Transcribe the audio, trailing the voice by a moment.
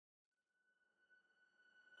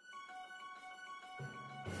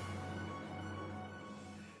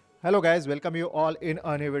Hello guys, welcome you all in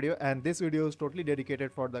a new video, and this video is totally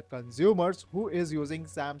dedicated for the consumers who is using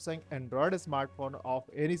Samsung Android smartphone of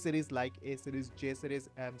any series like A series, J series,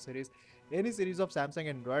 M series, any series of Samsung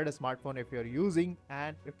Android smartphone if you're using,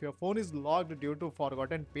 and if your phone is locked due to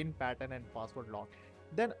forgotten pin pattern and password lock.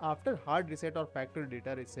 Then after hard reset or factory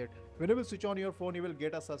data reset, whenever you switch on your phone, you will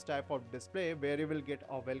get a such type of display where you will get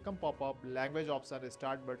a welcome pop-up, language option,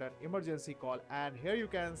 start button, emergency call, and here you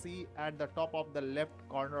can see at the top of the left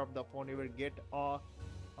corner of the phone, you will get a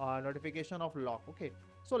notification of lock. Okay,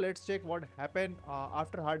 so let's check what happened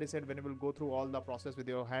after hard reset when you will go through all the process with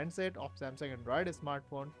your handset of Samsung Android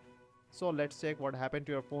smartphone. So let's check what happened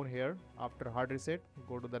to your phone here after hard reset.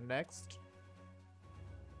 Go to the next.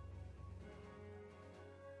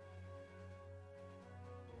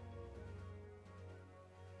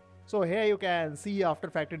 So here you can see after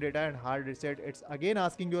factory data and hard reset, it's again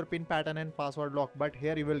asking your pin pattern and password lock, but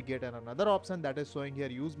here you will get another option that is showing here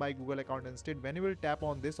use my Google account instead. When you will tap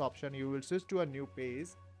on this option, you will switch to a new page.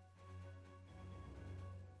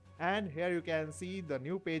 And here you can see the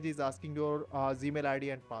new page is asking your Gmail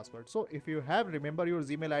ID and password. So if you have remember your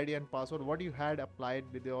Gmail ID and password, what you had applied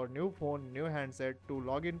with your new phone, new handset to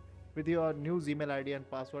log in with your new Gmail ID and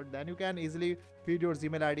password, then you can easily feed your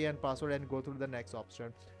Gmail ID and password and go through the next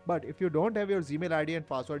option. But if you don't have your Gmail ID and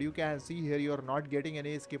password, you can see here you are not getting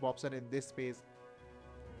any skip option in this space.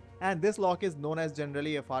 And this lock is known as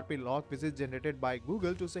generally FRP lock, which is generated by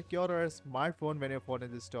Google to secure your smartphone when your phone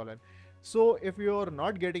is stolen. So if you're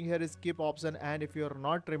not getting here skip option, and if you're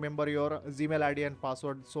not remember your Gmail ID and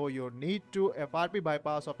password, so you need to FRP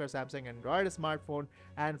bypass of your Samsung Android smartphone.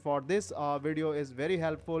 And for this video is very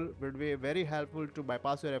helpful, will be very helpful to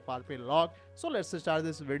bypass your FRP lock. So let's start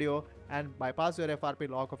this video and bypass your FRP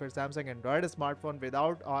lock of your Samsung Android smartphone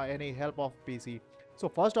without any help of PC. So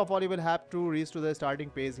first of all, you will have to reach to the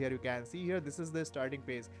starting page. Here you can see here, this is the starting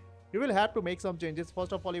page. You will have to make some changes.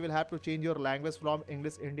 First of all, you will have to change your language from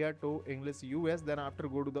English India to English US. Then after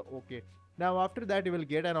go to the OK. Now after that, you will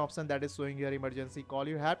get an option that is showing your emergency call.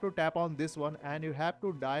 You have to tap on this one and you have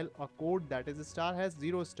to dial a code that is star hash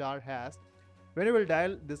 0 star hash. When you will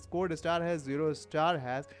dial this code star hash 0 star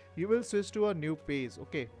hash, you will switch to a new page.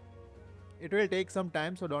 Okay, it will take some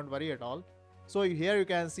time, so don't worry at all. So here you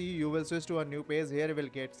can see you will switch to a new page. Here you will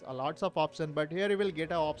get a lots of options, but here you will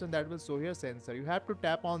get an option that will show here sensor. You have to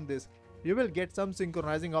tap on this. You will get some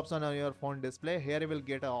synchronizing option on your phone display. Here you will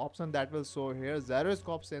get an option that will show here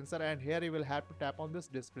gyroscope sensor, and here you will have to tap on this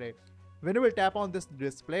display. When you will tap on this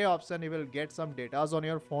display option, you will get some data on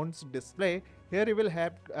your phone's display. Here you will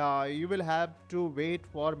have to wait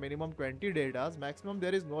for minimum 20 data. Maximum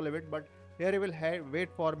there is no limit, but here you will wait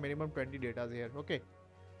for minimum 20 data here. Okay,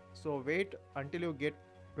 so wait until you get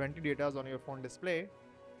 20 data on your phone display.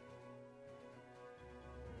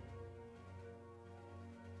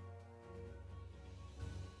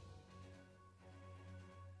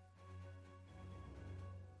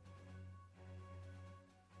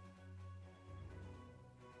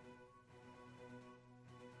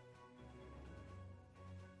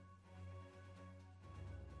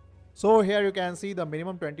 So here you can see the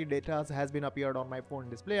minimum 20 data has been appeared on my phone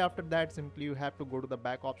display. After that, simply you have to go to the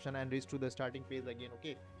back option and reach to the starting page again.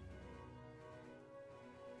 Okay,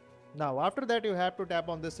 now after that you have to tap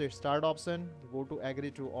on this start option, go to agree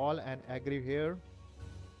to all and agree here,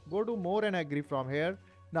 go to more and agree from here.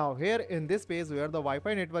 Now here in this page where the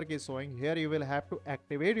Wi-Fi network is showing, here you will have to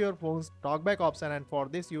activate your phone's talkback option, and for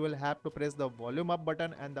this you will have to press the volume up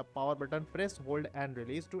button and the power button, press hold and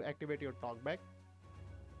release to activate your talkback.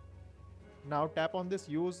 Now tap on this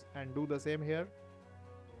use and do the same here.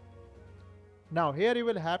 Now here you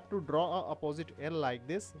will have to draw a opposite L like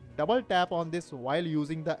this. Double tap on this while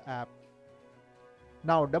using the app.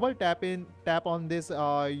 Now double tap on this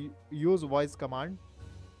use voice command.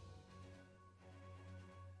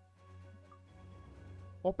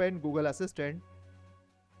 Open Google Assistant.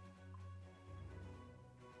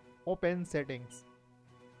 Open settings.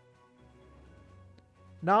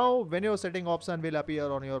 Now when your setting option will appear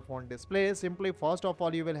on your phone display, simply first of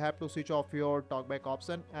all you will have to switch off your talkback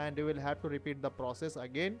option and you will have to repeat the process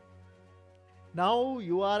again. Now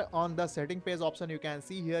you are on the setting page option. You can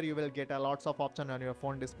see here you will get a lots of option on your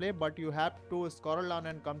phone display, but you have to scroll down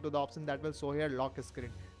and come to the option that will show here lock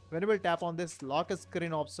screen. When you will tap on this lock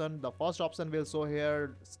screen option, the first option will show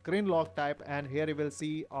here screen lock type, and here you will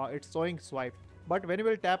see it's showing swipe. But when you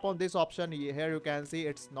will tap on this option, here you can see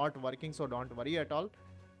it's not working, so don't worry at all.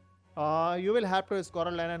 You will have to scroll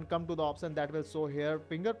down and come to the option that will show here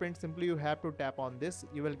fingerprint. Simply you have to tap on this.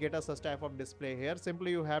 You will get a such type of display here.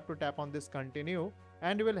 Simply you have to tap on this continue,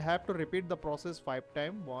 and you will have to repeat the process 5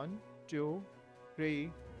 times. 1, 2,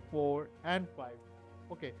 3, 4 and 5.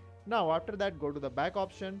 Okay, Now after that, go to the back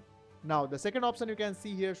option. Now the second option you can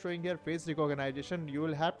see here showing here face recognition. You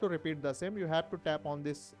will have to repeat the same. You have to tap on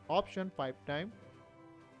this option 5 times,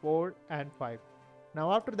 4 and 5.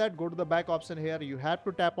 Now after that, go to the back option here. You have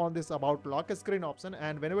to tap on this about lock screen option,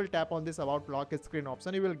 and when you will tap on this about lock screen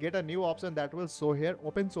option, you will get a new option that will show here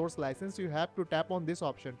open source license. You have to tap on this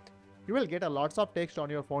option. You will get a lots of text on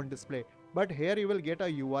your phone display, but here you will get a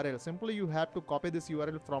URL. Simply you have to copy this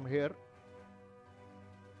URL from here.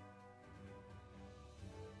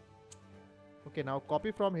 Okay, now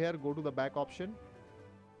copy from here, go to the back option.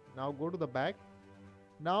 Now go to the back.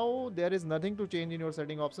 Now there is nothing to change in your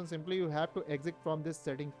setting option. Simply you have to exit from this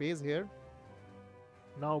setting page here.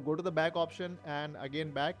 Now go to the back option and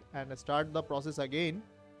again back and start the process again.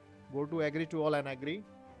 Go to agree to all and agree.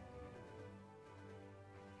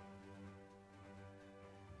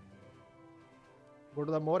 Go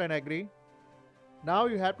to the more and agree. Now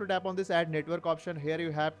you have to tap on this add network option. Here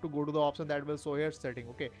you have to go to the option that will show here setting.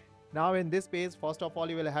 Okay. Now in this page, first of all,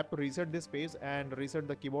 you will have to reset this page and reset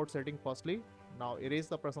the keyboard setting firstly. Now erase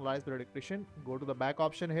the personalized prediction. Go to the back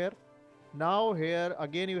option here. Now here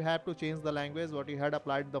again you have to change the language what you had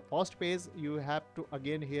applied the first page. You have to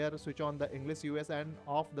again here switch on the English US and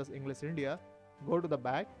off the English India. Go to the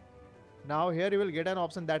back. Now here you will get an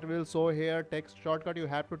option that will show here text shortcut. You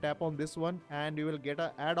have to tap on this one and you will get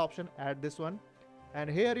a add option, add this one. And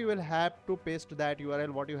here you will have to paste that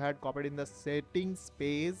URL what you had copied in the settings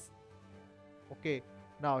page. Okay,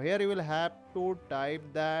 now here you will have to type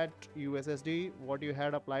that USSD what you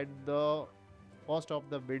had applied the first of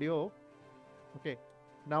the video. Okay,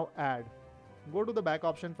 now add. Go to the back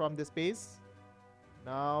option from this page.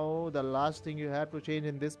 Now the last thing you have to change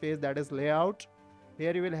in this page, that is layout.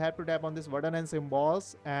 Here you will have to tap on this button and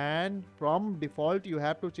symbols, and from default you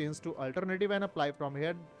have to change to alternative and apply from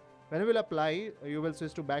here. When you will apply, you will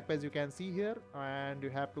switch to back page, you can see here, and you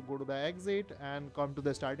have to go to the exit and come to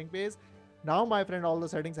the starting page. Now my friend, all the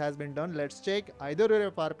settings has been done. Let's check either your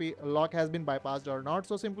FRP lock has been bypassed or not.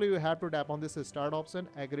 So simply you have to tap on this start option,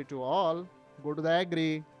 agree to all, go to the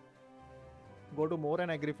agree, go to more and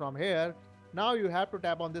agree from here. Now you have to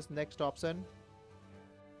tap on this next option.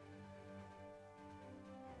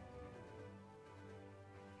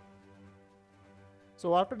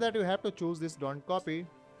 So after that you have to choose this don't copy.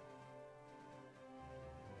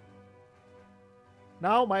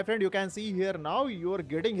 Now my friend, you can see here, now you are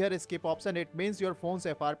getting here skip option. It means your phone's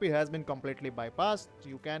FRP has been completely bypassed.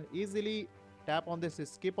 You can easily tap on this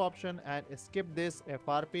skip option and skip this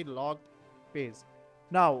FRP locked page.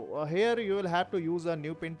 Now here you will have to use a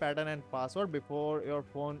new pin pattern and password before your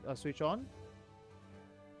phone switch on.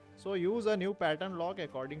 So use a new pattern lock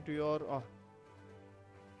according to your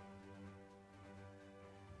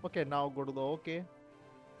okay, now go to the OK.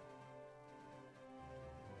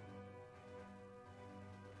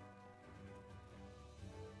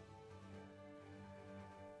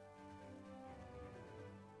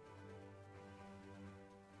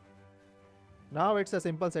 Now it's a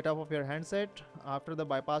simple setup of your handset. After the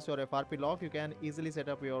bypass your FRP lock, you can easily set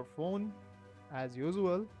up your phone as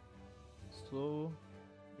usual. So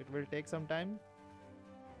it will take some time.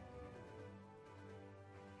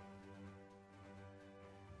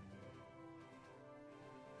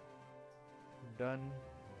 Done.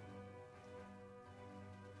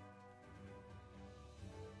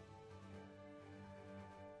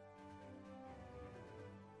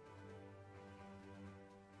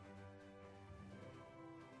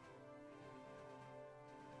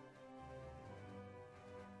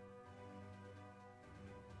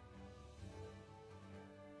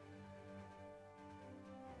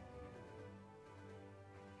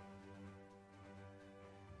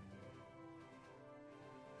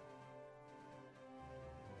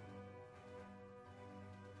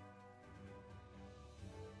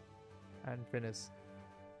 And finish.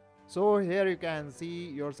 So here you can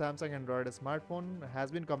see your Samsung Android smartphone has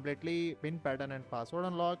been completely pin pattern and password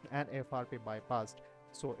unlocked and FRP bypassed.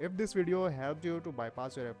 So if this video helped you to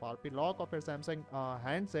bypass your FRP lock of your Samsung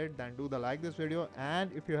handset, then do the like this video,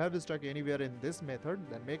 and if you have stuck anywhere in this method,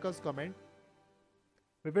 then make us comment.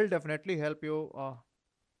 We will definitely help you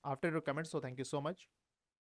after your comments. So thank you so much.